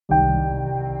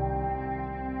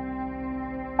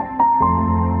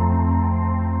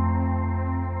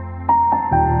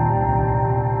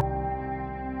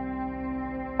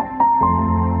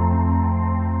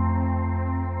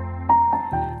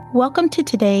Welcome to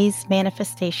today's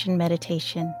Manifestation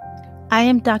Meditation. I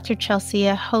am Dr. Chelsea,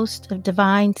 host of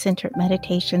Divine Centered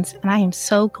Meditations, and I am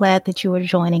so glad that you are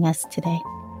joining us today.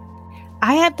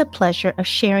 I have the pleasure of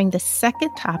sharing the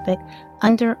second topic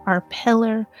under our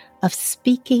pillar of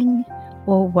speaking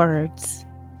or words.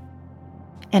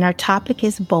 And our topic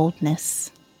is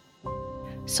boldness.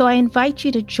 So I invite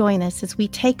you to join us as we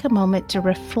take a moment to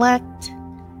reflect,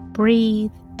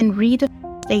 breathe, and read the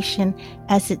manifestation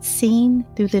as it's seen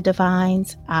through the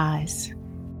divine's eyes.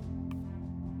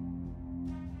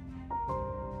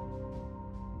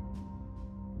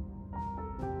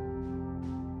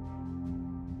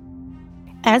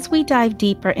 As we dive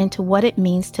deeper into what it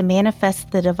means to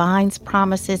manifest the divine's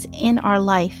promises in our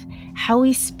life, how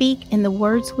we speak and the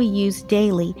words we use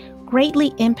daily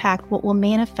greatly impact what will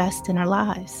manifest in our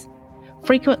lives.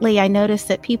 Frequently, I notice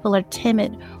that people are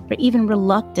timid or even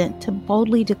reluctant to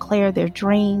boldly declare their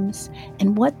dreams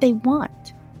and what they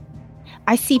want.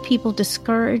 I see people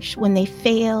discouraged when they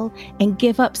fail and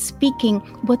give up speaking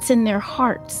what's in their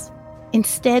hearts.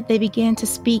 Instead, they begin to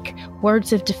speak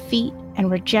words of defeat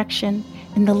and rejection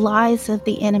and the lies of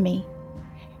the enemy.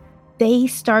 They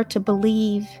start to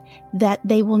believe that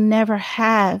they will never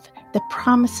have the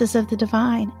promises of the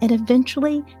divine, and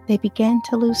eventually they begin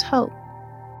to lose hope.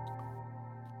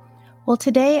 Well,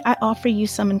 today I offer you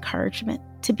some encouragement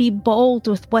to be bold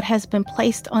with what has been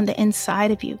placed on the inside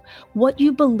of you. What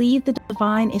you believe the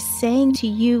divine is saying to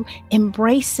you,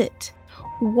 embrace it,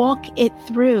 walk it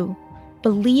through,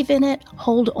 believe in it,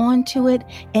 hold on to it,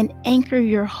 and anchor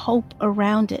your hope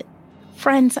around it.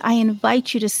 Friends, I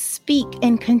invite you to speak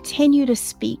and continue to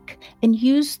speak and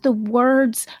use the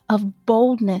words of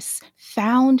boldness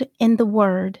found in the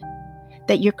Word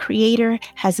that your Creator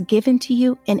has given to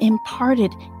you and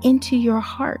imparted into your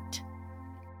heart.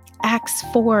 Acts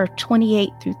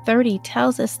 4:28-30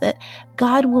 tells us that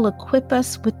God will equip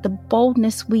us with the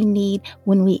boldness we need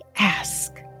when we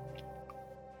ask.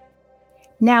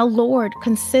 Now, Lord,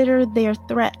 consider their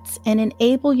threats and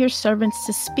enable your servants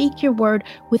to speak your word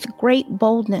with great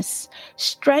boldness.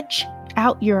 Stretch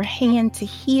out your hand to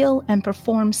heal and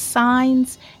perform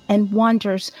signs and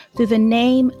wonders through the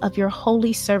name of your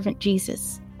holy servant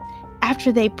Jesus.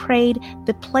 After they prayed,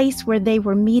 the place where they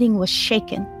were meeting was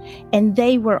shaken, and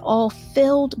they were all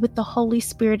filled with the Holy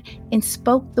Spirit and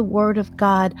spoke the word of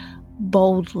God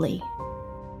boldly.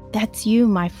 That's you,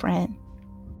 my friend.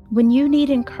 When you need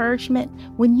encouragement,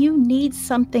 when you need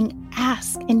something,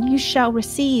 ask and you shall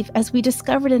receive, as we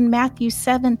discovered in Matthew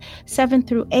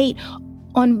 7:7-8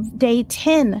 on day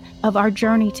 10 of our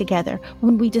journey together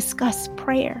when we discuss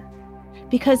prayer.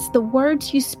 Because the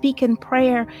words you speak in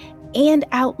prayer and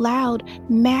out loud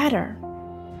matter,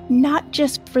 not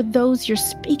just for those you're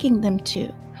speaking them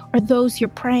to or those you're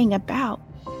praying about.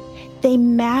 They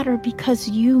matter because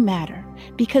you matter,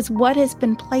 because what has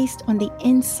been placed on the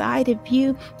inside of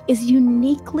you is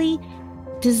uniquely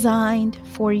designed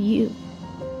for you.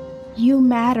 You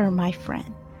matter, my friend.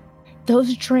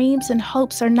 Those dreams and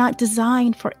hopes are not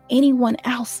designed for anyone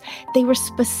else. They were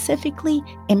specifically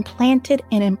implanted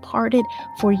and imparted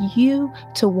for you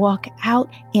to walk out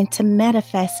and to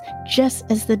manifest just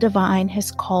as the divine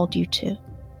has called you to.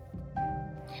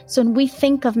 So when we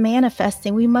think of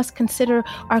manifesting, we must consider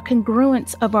our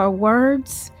congruence of our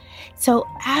words. So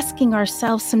asking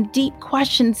ourselves some deep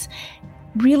questions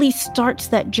really starts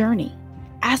that journey.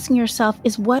 Asking yourself,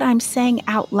 is what I'm saying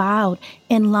out loud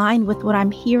in line with what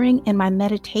I'm hearing in my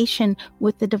meditation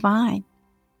with the divine?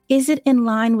 Is it in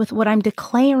line with what I'm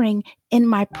declaring in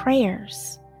my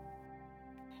prayers?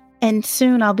 And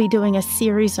soon I'll be doing a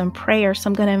series on prayer. So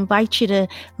I'm going to invite you to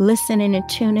listen in and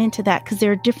tune into that, because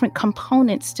there are different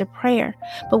components to prayer.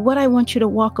 But what I want you to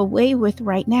walk away with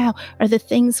right now are the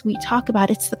things we talk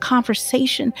about. It's the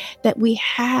conversation that we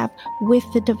have with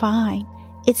the divine.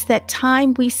 It's that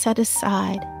time we set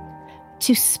aside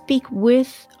to speak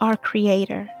with our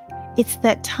Creator. It's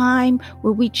that time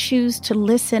where we choose to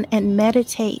listen and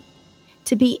meditate,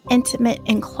 to be intimate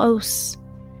and close.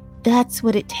 That's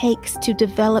what it takes to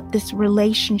develop this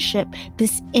relationship,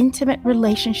 this intimate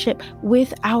relationship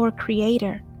with our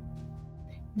Creator.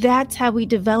 That's how we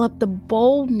develop the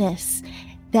boldness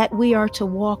that we are to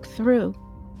walk through.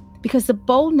 Because the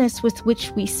boldness with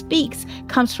which we speak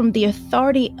comes from the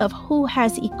authority of who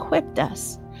has equipped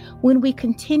us. When we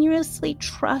continuously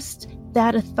trust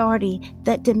that authority,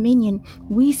 that dominion,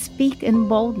 we speak in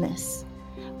boldness.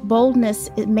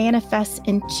 Boldness, it manifests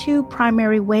in two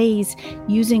primary ways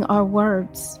using our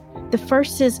words. The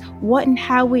first is what and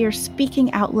how we are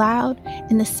speaking out loud,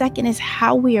 and the second is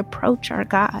how we approach our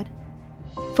God.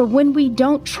 For when we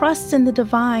don't trust in the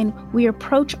divine, we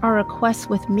approach our requests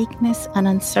with meekness and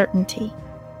uncertainty.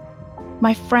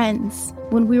 My friends,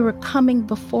 when we were coming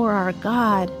before our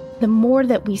God, the more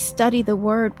that we study the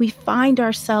word, we find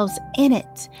ourselves in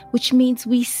it, which means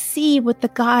we see what the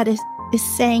God is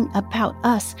saying about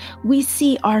us. We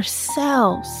see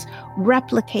ourselves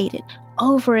replicated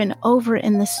over and over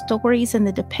in the stories and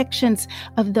the depictions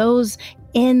of those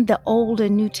in the Old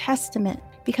and New Testament.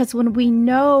 Because when we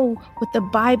know what the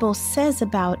Bible says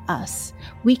about us,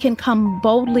 we can come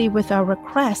boldly with our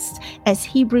requests, as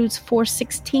Hebrews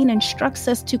 4:16 instructs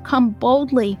us to come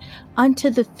boldly unto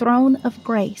the throne of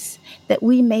grace, that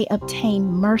we may obtain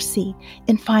mercy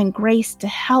and find grace to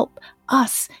help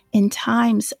us in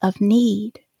times of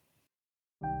need.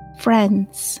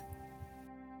 Friends,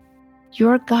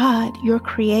 your God, your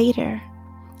Creator,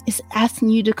 is asking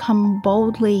you to come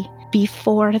boldly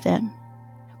before them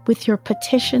with your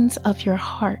petitions of your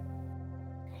heart,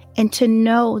 and to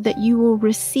know that you will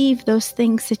receive those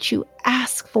things that you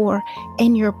ask for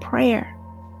in your prayer.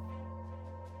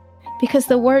 Because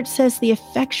the word says the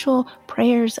effectual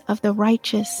prayers of the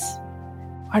righteous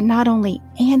are not only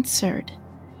answered,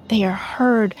 they are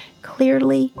heard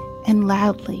clearly and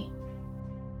loudly.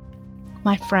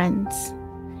 My friends,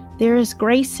 there is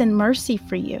grace and mercy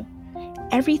for you.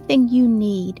 Everything you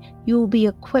need, you will be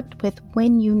equipped with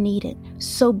when you need it.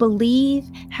 So believe,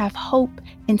 have hope,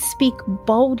 and speak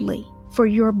boldly. For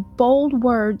your bold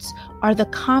words are the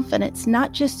confidence,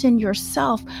 not just in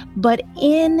yourself, but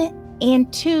in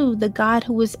and to the God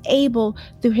who is able,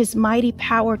 through his mighty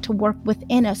power, to work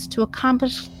within us to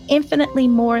accomplish infinitely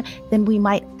more than we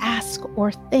might ask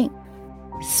or think.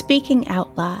 Speaking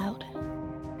out loud,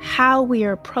 how we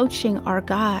are approaching our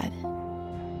God,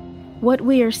 what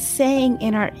we are saying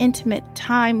in our intimate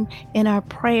time, in our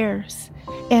prayers,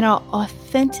 in our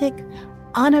authentic,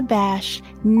 unabashed,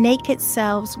 naked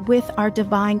selves with our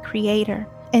divine Creator,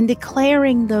 and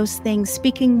declaring those things,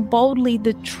 speaking boldly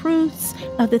the truths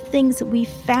of the things that we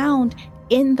found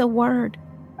in the Word,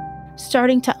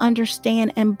 starting to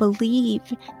understand and believe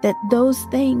that those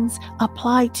things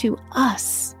apply to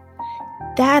us.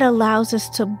 That allows us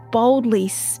to boldly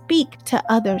speak to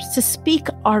others, to speak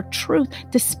our truth,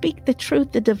 to speak the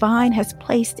truth the divine has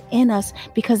placed in us,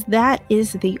 because that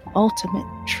is the ultimate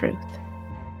truth.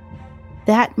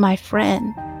 That, my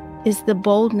friend, is the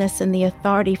boldness and the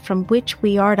authority from which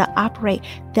we are to operate.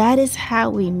 That is how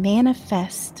we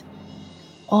manifest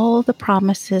all the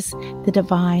promises the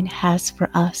divine has for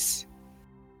us.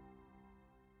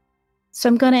 So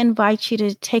I'm going to invite you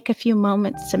to take a few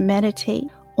moments to meditate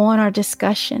on our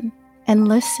discussion and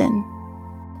listen.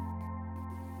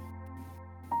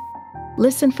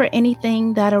 Listen for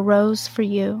anything that arose for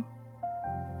you.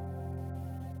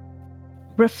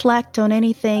 Reflect on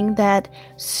anything that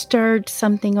stirred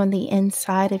something on the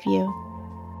inside of you.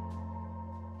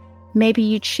 Maybe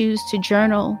you choose to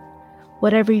journal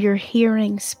whatever you're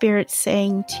hearing Spirit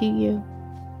saying to you.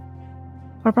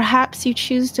 Or perhaps you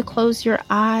choose to close your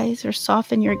eyes or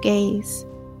soften your gaze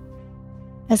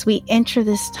as we enter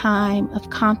this time of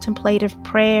contemplative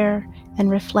prayer and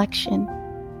reflection,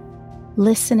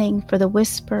 listening for the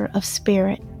whisper of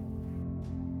Spirit,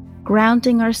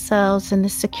 grounding ourselves in the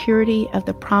security of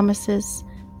the promises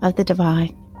of the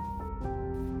divine.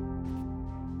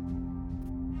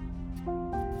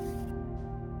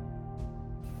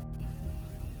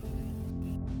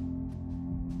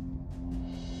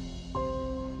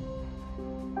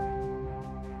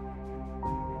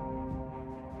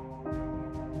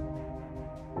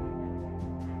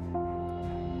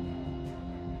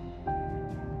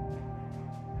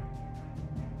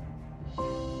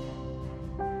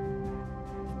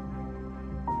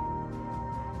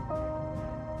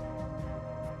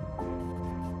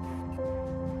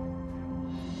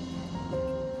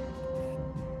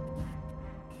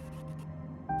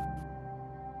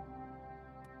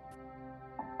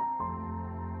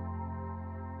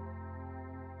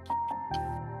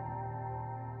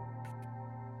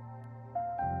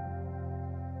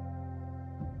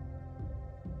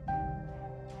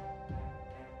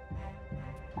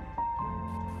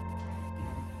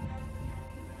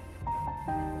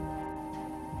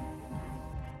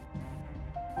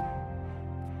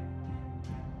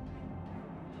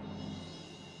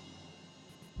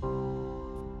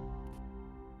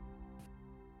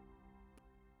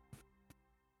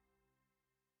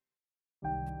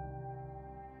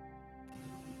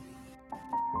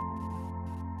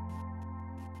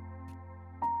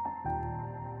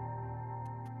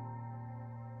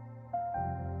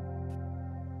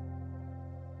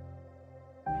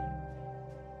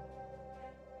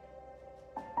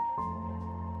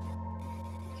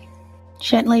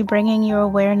 Gently bringing your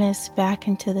awareness back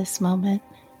into this moment.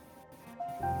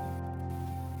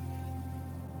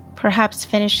 perhaps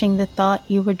finishing the thought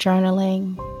you were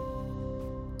journaling.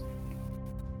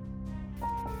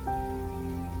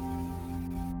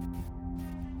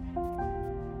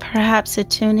 Perhaps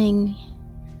attuning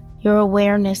your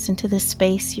awareness into the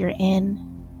space you're in.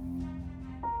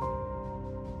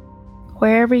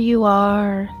 Wherever you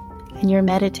are in your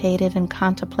meditative and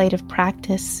contemplative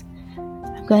practice,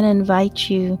 I'm going to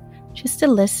invite you just to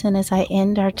listen as I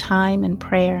end our time in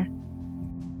prayer.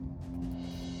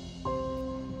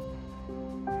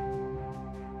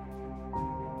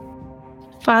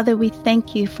 Father, we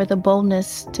thank you for the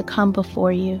boldness to come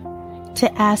before you,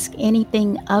 to ask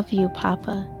anything of you,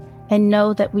 Papa, and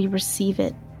know that we receive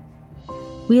it.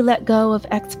 We let go of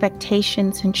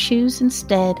expectations and choose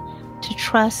instead to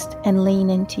trust and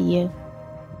lean into you.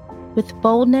 With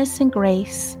boldness and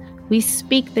grace, we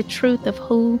speak the truth of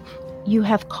who you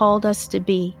have called us to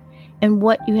be and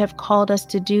what you have called us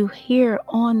to do here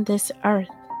on this earth.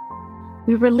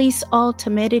 We release all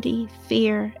timidity,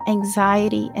 fear,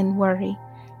 anxiety, and worry,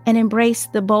 and embrace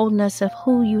the boldness of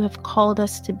who you have called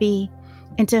us to be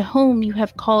and to whom you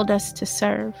have called us to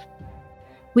serve.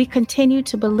 We continue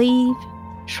to believe,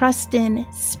 trust in,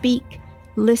 speak,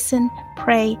 listen,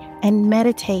 pray, and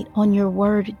meditate on your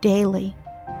word daily.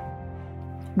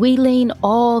 We lean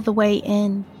all the way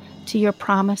in to your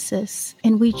promises,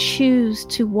 and we choose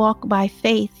to walk by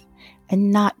faith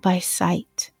and not by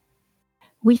sight.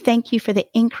 We thank you for the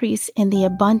increase in the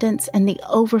abundance and the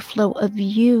overflow of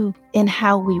you in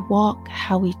how we walk,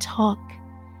 how we talk,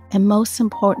 and most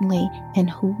importantly, in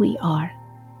who we are.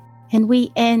 And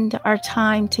we end our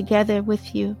time together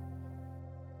with you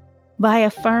by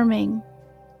affirming,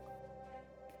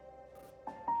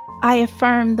 I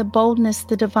affirm the boldness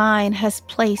the divine has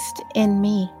placed in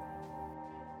me.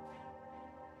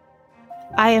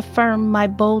 I affirm my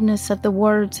boldness of the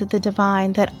words of the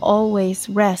divine that always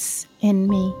rests in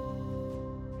me.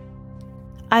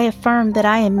 I affirm that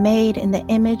I am made in the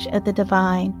image of the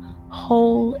divine,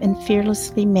 whole and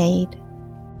fearlessly made.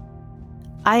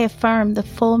 I affirm the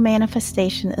full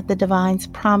manifestation of the divine's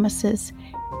promises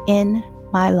in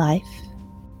my life.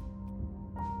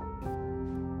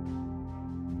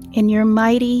 In your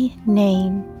mighty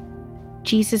name,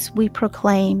 Jesus, we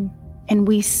proclaim and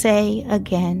we say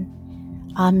again,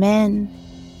 Amen,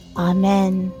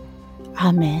 Amen,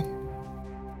 Amen.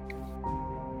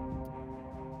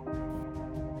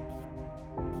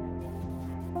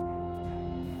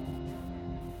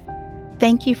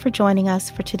 Thank you for joining us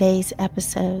for today's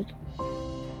episode.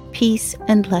 Peace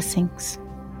and blessings.